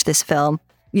audiences watch this film.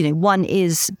 You know, one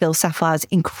is Bill Safire's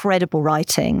incredible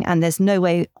writing, and there's no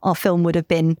way our film would have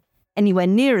been anywhere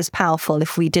near as powerful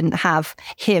if we didn't have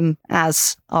him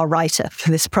as our writer for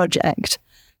this project.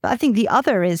 But I think the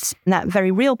other is that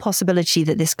very real possibility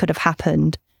that this could have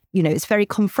happened. You know, it's very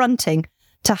confronting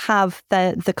to have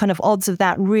the kind of odds of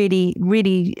that really,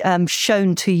 really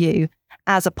shown to you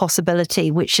as a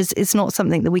possibility, which is not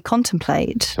something that we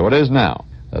contemplate. So it is now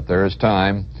that there is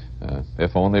time,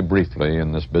 if only briefly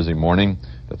in this busy morning,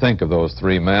 to think of those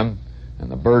three men and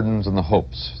the burdens and the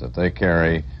hopes that they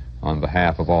carry on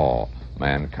behalf of all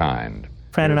mankind.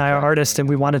 Fran and I are artists, and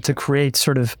we wanted to create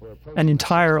sort of an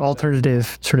entire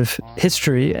alternative sort of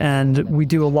history, and we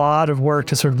do a lot of work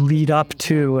to sort of lead up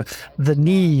to the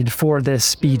need for this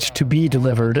speech to be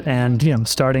delivered. And,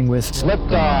 starting with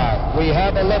liftoff, we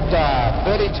have a liftoff,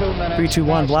 32 minutes. 3, 2,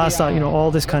 1, blast out,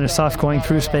 all this kind of stuff, going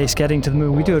through space, getting to the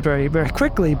moon. We do it very, very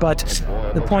quickly, but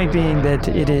the point being that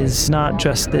it is not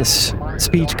just this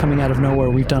speech coming out of nowhere.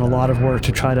 We've done a lot of work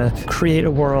to try to create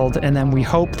a world, and then we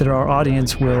hope that our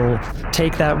audience will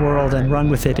take that world and run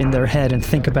with it in their head and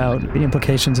think about the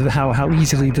implications of how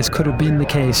easily this could have been the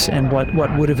case and what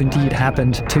would have indeed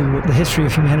happened to the history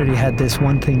of humanity had this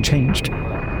one thing changed.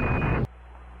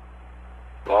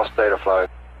 Lost data flight.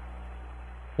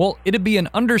 Well, it'd be an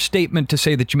understatement to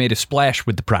say that you made a splash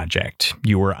with the project.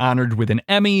 You were honored with an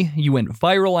Emmy, you went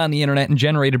viral on the internet, and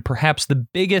generated perhaps the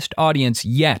biggest audience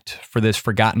yet for this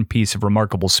forgotten piece of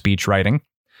remarkable speech writing.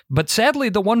 But sadly,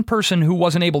 the one person who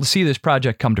wasn't able to see this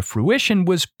project come to fruition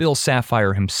was Bill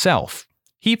Safire himself.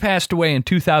 He passed away in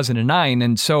 2009,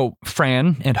 and so,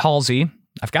 Fran and Halsey,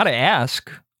 I've got to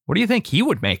ask, what do you think he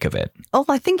would make of it? Oh,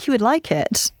 I think he would like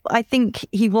it. I think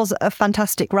he was a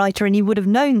fantastic writer, and he would have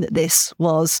known that this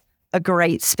was a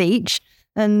great speech.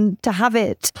 And to have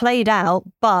it played out,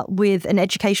 but with an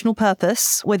educational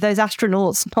purpose, with those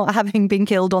astronauts not having been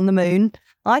killed on the moon,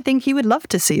 I think he would love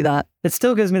to see that. It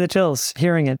still gives me the chills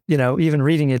hearing it, even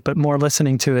reading it, but more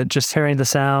listening to it, just hearing the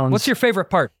sounds. What's your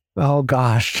favorite part? Oh,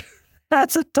 gosh.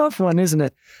 That's a tough one, isn't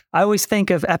it? I always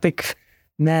think of epic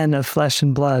men of flesh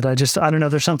and blood. I don't know,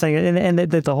 there's something, and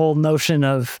the whole notion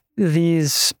of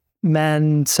these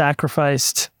men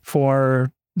sacrificed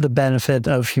for the benefit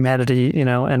of humanity,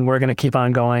 and we're going to keep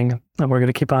on going, and we're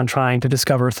going to keep on trying to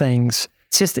discover things.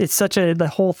 The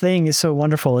whole thing is so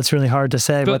wonderful. It's really hard to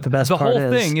say what the best part is. The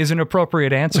whole thing is an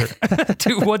appropriate answer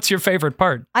to what's your favorite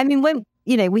part. I mean, when,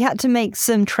 we had to make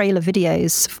some trailer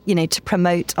videos, to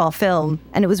promote our film.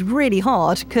 And it was really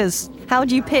hard because how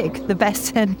do you pick the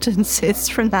best sentences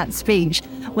from that speech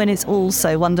when it's all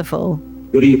so wonderful?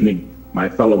 Good evening, my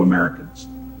fellow Americans.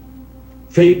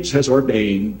 Fate has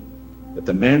ordained that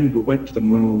the men who went to the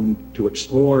moon to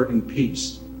explore in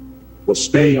peace will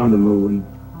stay on the moon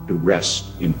to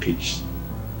rest in peace.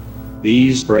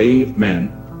 These brave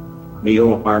men,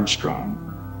 Neil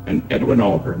Armstrong and Edwin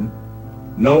Aldrin,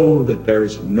 know that there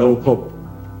is no hope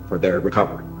for their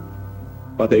recovery,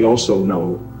 but they also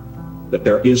know that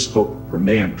there is hope for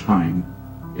mankind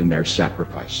in their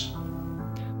sacrifice.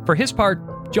 For his part,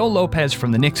 Joe Lopez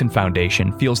from the Nixon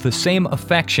Foundation feels the same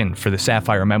affection for the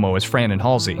Safire memo as Fran and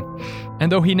Halsey. And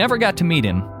though he never got to meet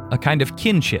him, a kind of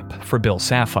kinship for Bill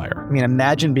Safire. I mean,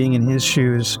 imagine being in his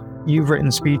shoes. You've written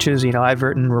speeches, I've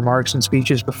written remarks and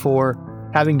speeches before.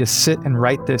 Having to sit and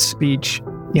write this speech,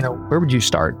 where would you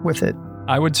start with it?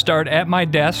 I would start at my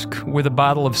desk with a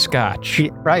bottle of scotch.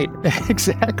 Right,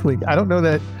 exactly. I don't know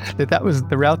that was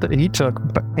the route that he took,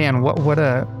 but man, what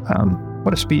a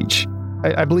speech.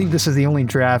 I believe this is the only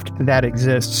draft that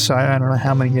exists, so I don't know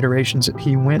how many iterations that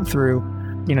he went through.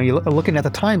 You're looking at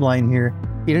the timeline here,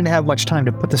 he didn't have much time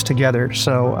to put this together,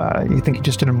 so you think he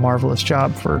just did a marvelous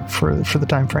job for the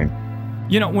time frame.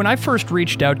 When I first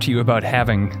reached out to you about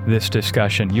having this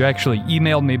discussion, you actually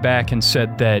emailed me back and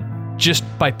said that just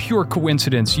by pure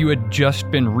coincidence, you had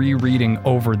just been rereading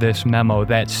over this memo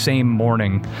that same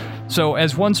morning. So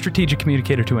as one strategic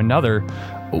communicator to another,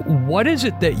 what is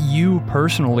it that you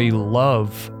personally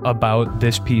love about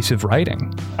this piece of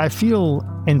writing? I feel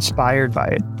inspired by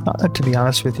it, to be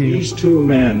honest with you. These two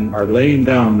men are laying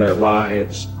down their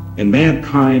lives in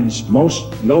mankind's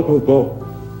most noble goal,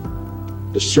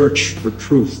 the search for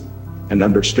truth and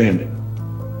understanding.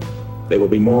 They will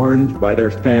be mourned by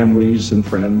their families and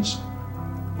friends.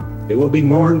 They will be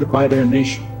mourned by their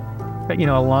nation. But,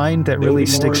 a line that really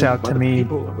sticks out to me.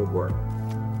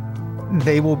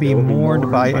 They will be mourned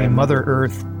by a Mother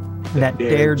Earth that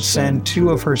dared send two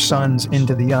of her sons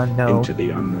into the unknown.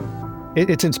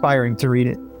 It's inspiring to read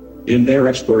it. In their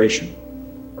exploration,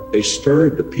 they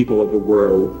stirred the people of the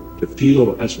world to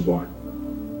feel as one.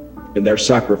 In their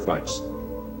sacrifice,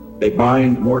 they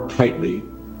bind more tightly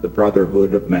the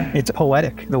brotherhood of man. It's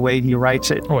poetic, the way he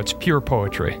writes it. Oh, it's pure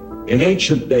poetry. In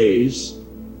ancient days,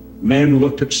 men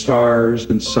looked at stars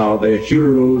and saw their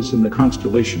heroes in the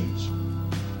constellations.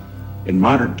 In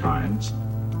modern times,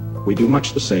 we do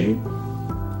much the same,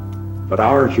 but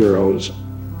our heroes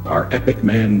are epic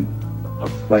men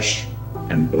of flesh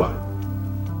and blood.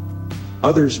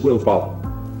 Others will follow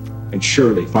and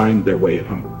surely find their way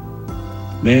home.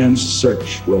 Man's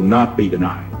search will not be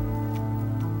denied,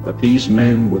 but these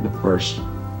men were the first,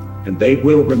 and they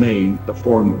will remain the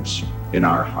foremost in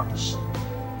our hearts.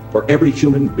 For every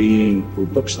human being who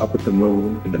looks up at the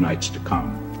moon in the nights to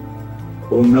come,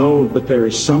 will know that there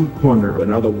is some corner of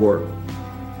another world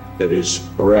that is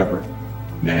forever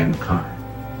mankind.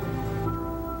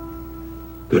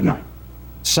 Good night.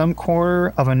 Some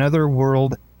corner of another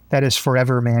world that is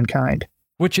forever mankind.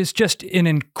 Which is just an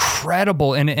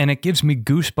incredible, and it gives me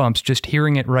goosebumps just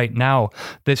hearing it right now,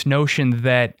 this notion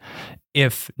that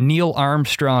if Neil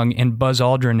Armstrong and Buzz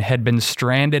Aldrin had been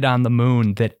stranded on the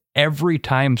moon, that every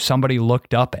time somebody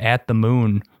looked up at the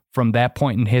moon from that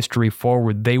point in history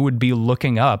forward, they would be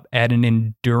looking up at an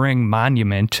enduring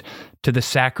monument to the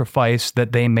sacrifice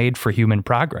that they made for human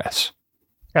progress.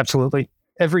 Absolutely.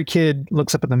 Every kid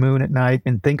looks up at the moon at night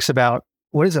and thinks about,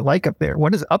 what is it like up there?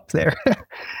 What is up there?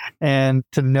 And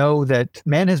to know that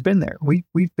man has been there.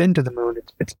 We've been to the moon.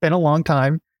 It's been a long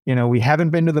time. You know, we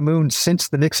haven't been to the moon since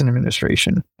the Nixon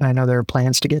administration. And I know there are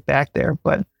plans to get back there,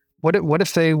 but what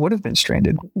if they would have been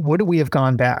stranded? Would we have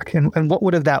gone back? And what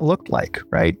would have that looked like,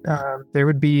 right? There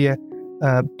would be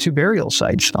 2 burial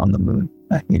sites on the moon.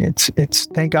 I mean, it's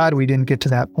thank God we didn't get to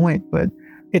that point, but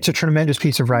it's a tremendous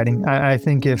piece of writing. I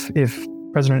think if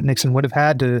President Nixon would have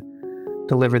had to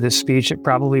deliver this speech, it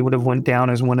probably would have went down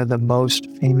as one of the most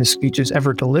famous speeches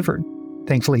ever delivered.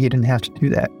 Thankfully, he didn't have to do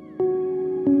that.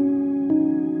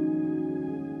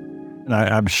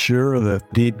 I'm sure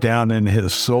that deep down in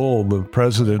his soul, the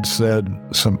president said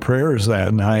some prayers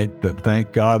that night that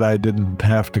thank God I didn't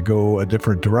have to go a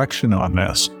different direction on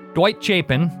this. Dwight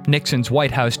Chapin, Nixon's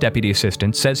White House deputy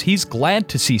assistant, says he's glad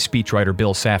to see speechwriter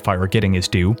Bill Safire getting his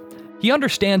due. He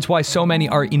understands why so many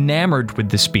are enamored with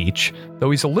the speech, though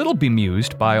he's a little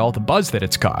bemused by all the buzz that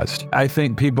it's caused. I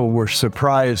think people were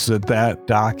surprised that that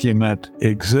document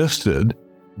existed.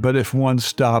 But if one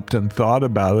stopped and thought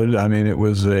about it, I mean, it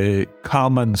was a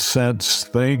common sense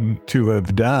thing to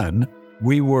have done.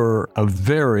 We were a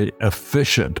very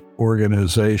efficient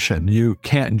organization. You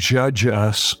can't judge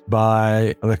us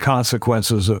by the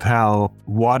consequences of how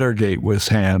Watergate was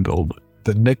handled.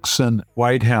 The Nixon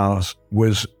White House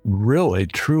was really,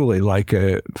 truly like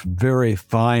a very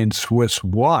fine Swiss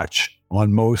watch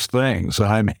on most things.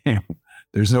 I mean,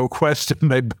 there's no question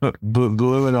they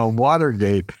blew it on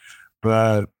Watergate.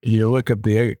 But you look at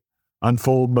the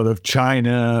unfoldment of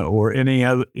China or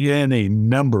any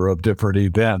number of different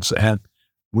events, and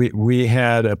we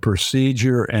had a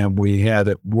procedure and we had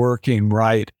it working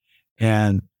right,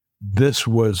 and this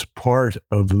was part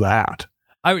of that.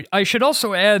 I should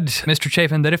also add, Mr.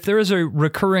 Chapin, that if there is a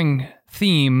recurring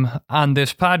theme on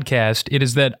this podcast, it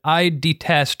is that I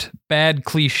detest bad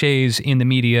cliches in the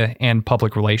media and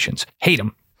public relations. Hate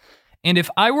them. And if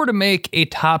I were to make a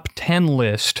top 10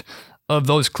 list of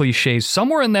those cliches,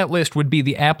 somewhere in that list would be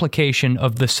the application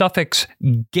of the suffix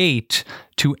 "gate"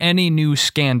 to any new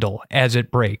scandal as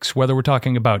it breaks, whether we're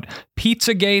talking about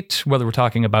Pizzagate, whether we're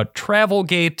talking about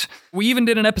Travelgate. We even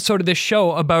did an episode of this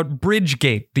show about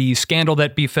Bridgegate, the scandal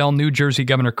that befell New Jersey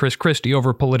Governor Chris Christie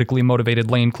over politically motivated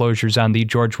lane closures on the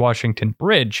George Washington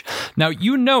Bridge. Now,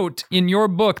 you note in your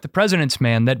book, The President's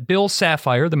Man, that Bill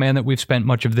Safire, the man that we've spent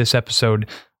much of this episode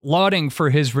lauding for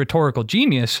his rhetorical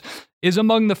genius, is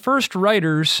among the first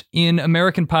writers in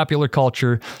American popular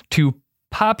culture to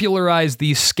popularize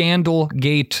the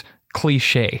Scandalgate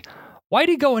cliche. Why'd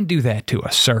he go and do that to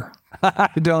us, sir?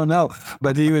 I don't know,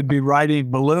 but he would be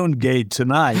writing Balloongate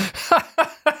tonight.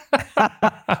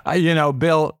 You know,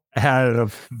 Bill had a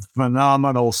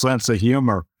phenomenal sense of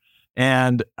humor.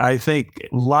 And I think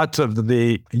lots of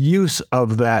the use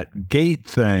of that gate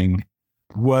thing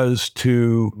was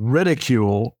to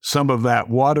ridicule some of that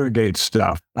Watergate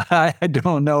stuff. I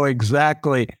don't know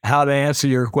exactly how to answer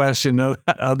your question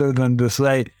other than to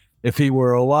say if he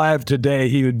were alive today,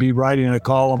 he would be writing a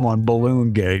column on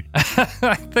Balloongate.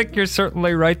 I think you're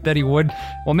certainly right that he would.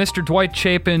 Well, Mr. Dwight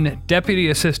Chapin, deputy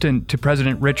assistant to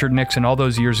President Richard Nixon all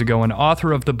those years ago and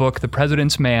author of the book The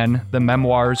President's Man, The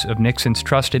Memoirs of Nixon's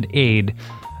Trusted Aide,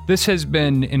 this has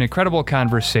been an incredible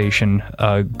conversation,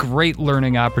 a great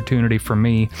learning opportunity for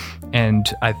me, and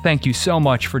I thank you so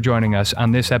much for joining us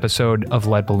on this episode of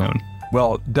Lead Balloon.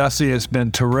 Well, Dusty, it's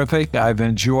been terrific. I've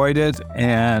enjoyed it,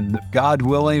 and God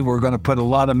willing, we're going to put a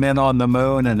lot of men on the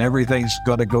moon, and everything's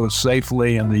going to go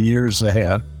safely in the years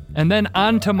ahead. And then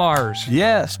on to Mars.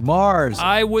 Yes, Mars.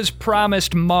 I was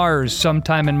promised Mars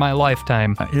sometime in my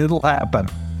lifetime. It'll happen.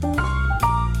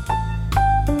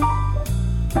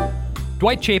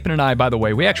 Dwight Chapin and I, by the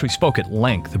way, we actually spoke at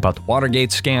length about the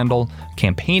Watergate scandal,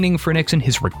 campaigning for Nixon,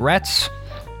 his regrets.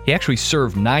 He actually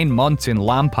served 9 months in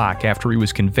Lompoc after he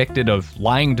was convicted of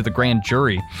lying to the grand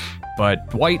jury. But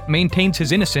Dwight maintains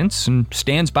his innocence and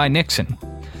stands by Nixon.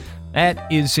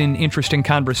 That is an interesting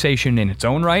conversation in its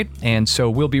own right, and so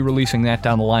we'll be releasing that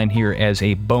down the line here as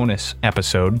a bonus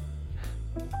episode.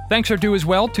 Thanks are due as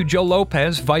well to Joe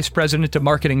Lopez, Vice President of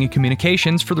Marketing and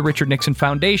Communications for the Richard Nixon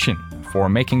Foundation, for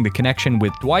making the connection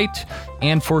with Dwight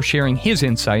and for sharing his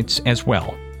insights as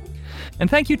well. And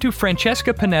thank you to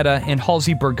Francesca Panetta and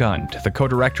Halsey Burgund, the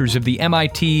co-directors of the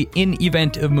MIT In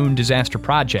Event of Moon Disaster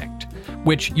Project,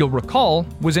 which you'll recall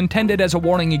was intended as a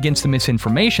warning against the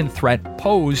misinformation threat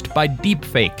posed by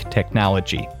deepfake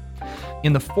technology.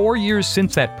 In the 4 years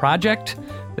since that project,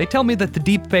 they tell me that the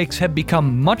deepfakes have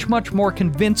become much more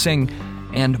convincing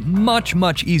and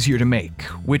much easier to make,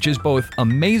 which is both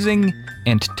amazing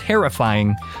and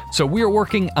terrifying. So we are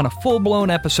working on a full-blown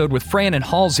episode with Fran and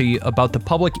Halsey about the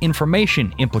public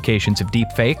information implications of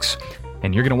deepfakes,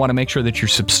 and you're going to want to make sure that you're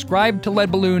subscribed to Lead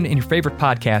Balloon in your favorite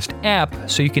podcast app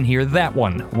so you can hear that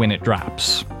one when it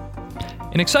drops.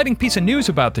 An exciting piece of news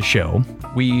about the show,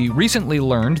 we recently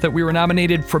learned that we were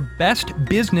nominated for Best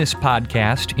Business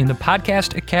Podcast in the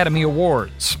Podcast Academy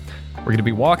Awards. We're going to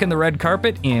be walking the red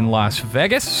carpet in Las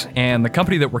Vegas, and the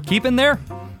company that we're keeping there,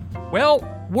 well,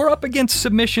 we're up against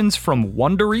submissions from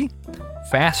Wondery,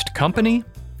 Fast Company,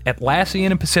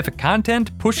 Atlassian and Pacific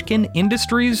Content, Pushkin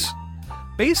Industries.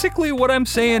 Basically, what I'm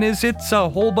saying is it's a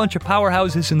whole bunch of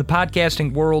powerhouses in the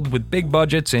podcasting world with big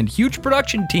budgets and huge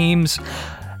production teams.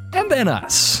 And then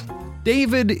us.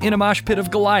 David in a mosh pit of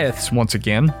Goliaths once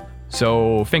again.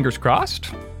 So, fingers crossed.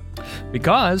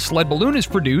 Because Lead Balloon is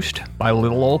produced by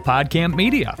Little Ol' Podcamp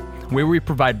Media, where we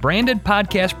provide branded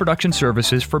podcast production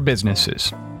services for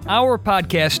businesses. Our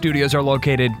podcast studios are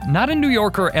located not in New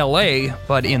York or LA,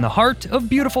 but in the heart of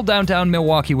beautiful downtown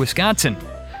Milwaukee, Wisconsin.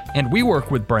 And we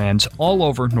work with brands all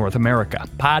over North America.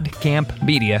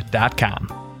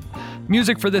 PodCampMedia.com.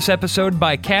 Music for this episode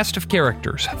by Cast of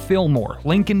Characters, Fillmore,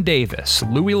 Lincoln Davis,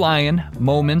 Louis Lyon,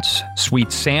 Moments,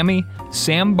 Sweet Sammy,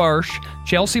 Sam Barsh,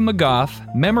 Chelsea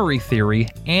McGough, Memory Theory,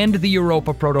 and the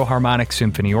Europa Proto-Harmonic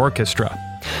Symphony Orchestra.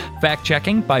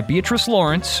 Fact-checking by Beatrice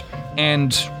Lawrence,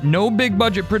 and no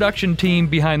big-budget production team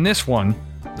behind this one.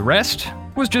 The rest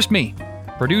was just me,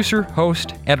 producer,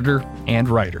 host, editor, and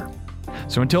writer.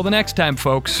 So until the next time,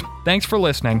 folks, thanks for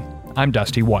listening. I'm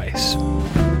Dusty Weiss.